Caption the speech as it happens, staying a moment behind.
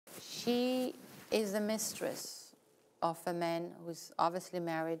she is the mistress of a man who's obviously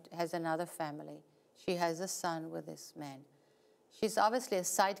married, has another family. She has a son with this man. She's obviously a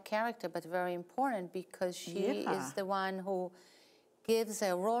side character, but very important because she is the one who gives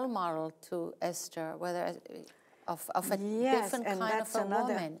a role model to Esther, whether of a different kind of a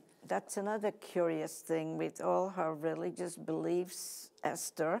woman. That's another curious thing with all her religious beliefs,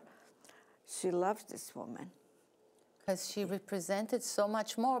 Esther. She loves this woman. Because she represented so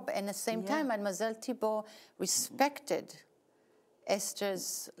much more. But at the same time, Mademoiselle Thibault respected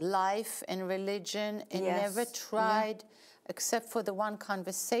Esther's life and religion and never tried, except for the one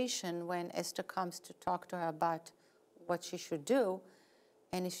conversation when Esther comes to talk to her about what she should do.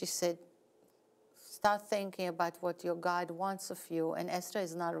 And she said, start thinking about what your God wants of you. And Esther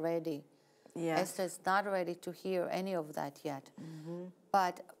is not ready. Esther is not ready to hear any of that yet.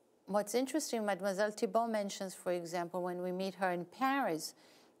 But what's interesting, Mademoiselle Thibault mentions, for example, when we meet her in Paris,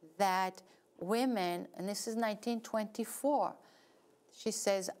 that women, and this is 1924, she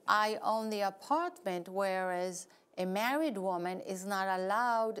says, I own the apartment, whereas a married woman is not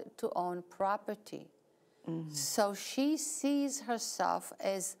allowed to own property. So she sees herself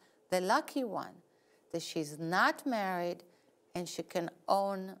as the lucky one, that she's not married and she can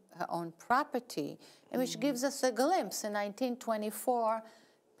own her own property, and which gives us a glimpse. In 1924,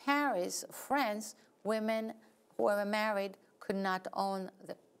 Paris, France, women who were married could not own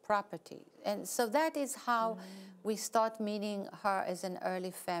the property. And so that is how we start meeting her as an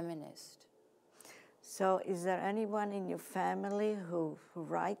early feminist. So is there anyone in your family who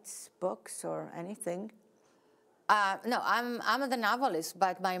writes books or anything? No, I'm the novelist,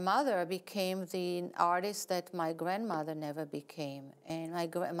 but my mother became the artist that my grandmother never became. And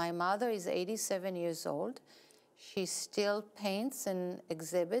my mother is 87 years old. She still paints and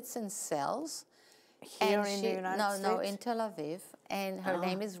exhibits and sells. Here in the United States? No, in Tel Aviv. And her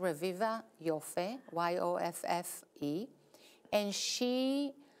name is Reviva Yoffe, Y-O-F-F-E. And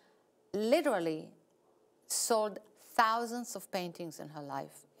she literally sold thousands of paintings in her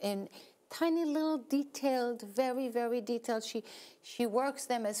life. In tiny little detailed, very, very detailed. She works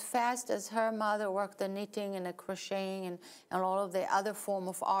them as fast as her mother worked the knitting and the crocheting and all of the other form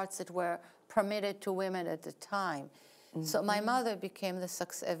of arts that were permitted to women at the time. So my mother became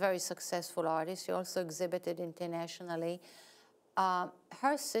a very successful artist. She also exhibited internationally.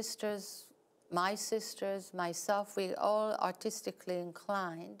 Her sisters, my sisters, myself, we all artistically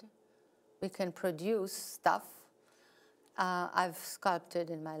inclined. We can produce stuff. I've sculpted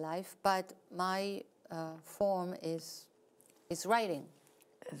in my life, but my form is writing.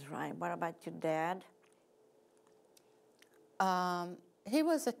 Is right. What about your dad? He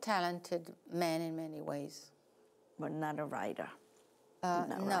was a talented man in many ways. But not a writer.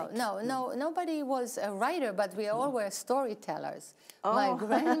 No, nobody was a writer, but we all were storytellers. My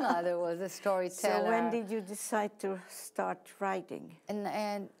grandmother was a storyteller. So when did you decide to start writing?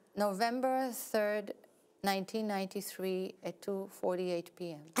 And November 3rd, 1993 at 2:48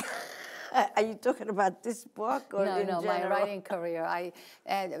 p.m. Are you talking about this book or in No, general? my writing career.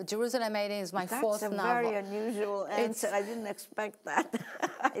 Jerusalem Maiden is my fourth novel. That's a very unusual answer. I didn't expect that.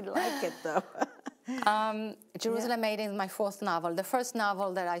 I like it, though. Jerusalem Maiden is my fourth novel. The first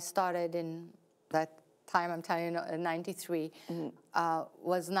novel that I started in that time, I'm telling you, in 93,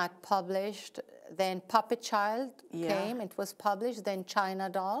 was not published. Then Puppet Child came. It was published. Then China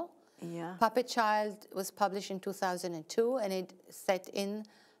Doll. Puppet Child was published in 2002, and it set in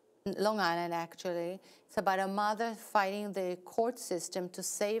Long Island, actually. It's about a mother fighting the court system to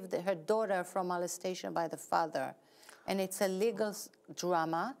save her daughter from molestation by the father. And it's a legal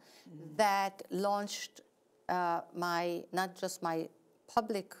drama that launched not just my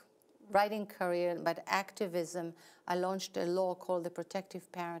public writing career, but activism. I launched a law called the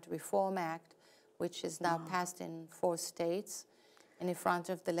Protective Parent Reform Act, which is now passed in 4 states and in front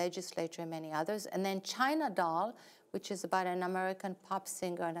of the legislature and many others. And then China Doll, which is about an American pop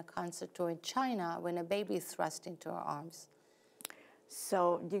singer in a concert tour in China when a baby is thrust into her arms.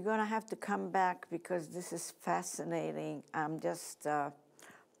 So you're going to have to come back because this is fascinating. I'm just,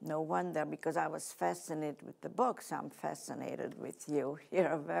 no wonder, because I was fascinated with the books. I'm fascinated with you. You're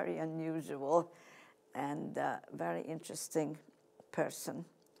a very unusual and very interesting person.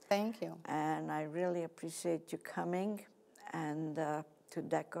 Thank you. And I really appreciate you coming and to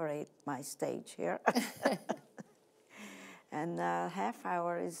decorate my stage here. And half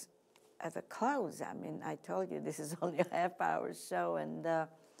hour is at the close. I mean, I told you this is only a half-hour show, and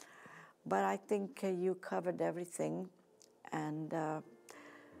but I think you covered everything. And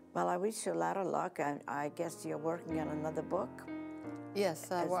well, I wish you a lot of luck. I guess you're working on another book. Yes,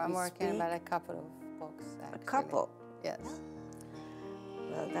 I'm working on a couple of books. Actually. A couple. Yes.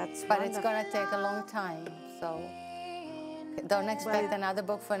 Well, that's but it's going to take a long time, so don't expect another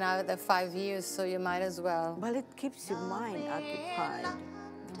book for another 5 years, so you might as well. Well, it keeps your mind occupied,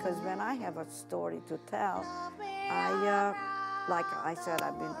 because when I have a story to tell, like I said,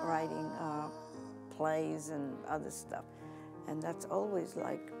 I've been writing plays and other stuff, and that's always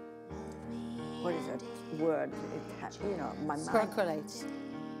like, what is that word? You know, my mind Percolates.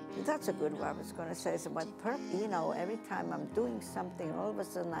 That's a good word. I was going to say, but you know, every time I'm doing something, all of a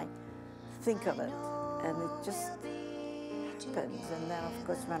sudden I think of it, and it just happens. And then, of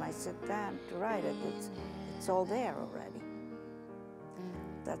course, when I sit down to write it, it's all there already.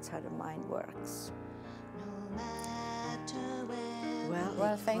 That's how the mind works.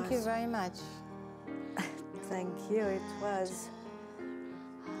 Well, thank you very much. Thank you. It was.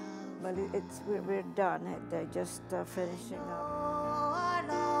 But we're done. They're just finishing up. Our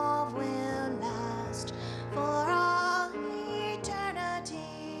love will last for all.